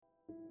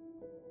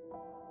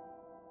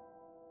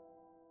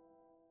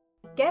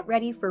Get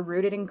ready for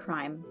Rooted in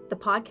Crime, the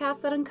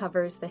podcast that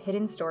uncovers the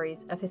hidden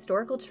stories of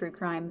historical true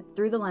crime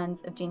through the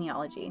lens of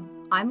genealogy.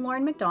 I'm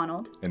Lauren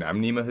McDonald. And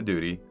I'm Nima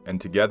Hadoudi, and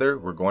together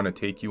we're going to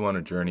take you on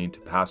a journey to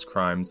past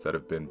crimes that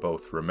have been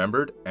both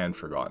remembered and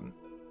forgotten.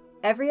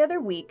 Every other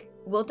week,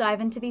 we'll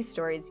dive into these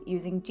stories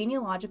using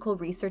genealogical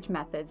research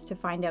methods to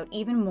find out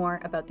even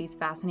more about these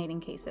fascinating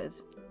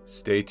cases.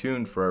 Stay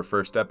tuned for our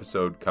first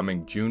episode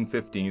coming June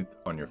 15th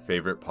on your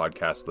favorite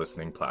podcast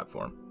listening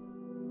platform.